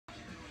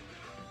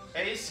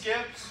A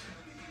skips.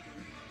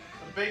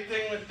 The big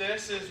thing with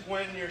this is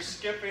when you're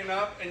skipping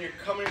up and you're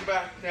coming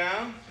back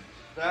down,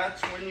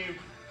 that's when you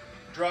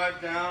drive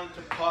down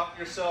to pop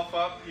yourself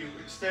up. You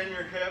extend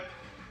your hip,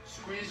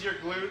 squeeze your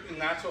glute, and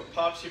that's what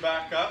pops you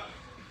back up.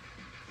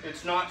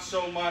 It's not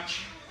so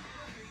much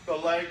the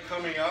leg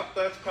coming up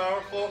that's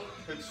powerful,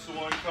 it's the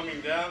one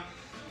coming down.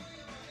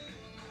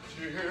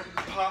 So you hear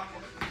pop,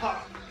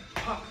 pop,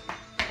 pop,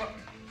 pop.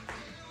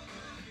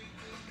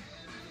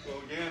 Go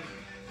again.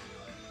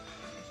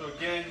 So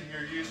again,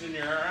 you're using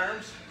your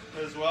arms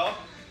as well,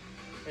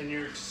 and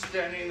you're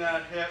extending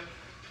that hip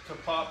to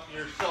pop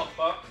yourself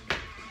up.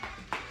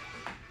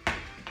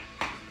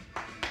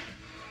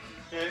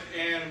 Okay,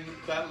 and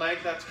that leg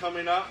that's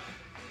coming up,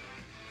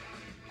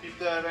 keep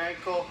that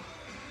ankle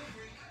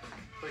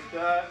like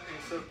that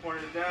instead of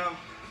pointing down.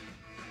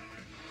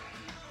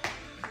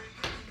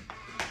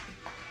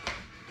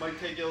 Might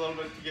take you a little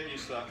bit to get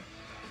used to that.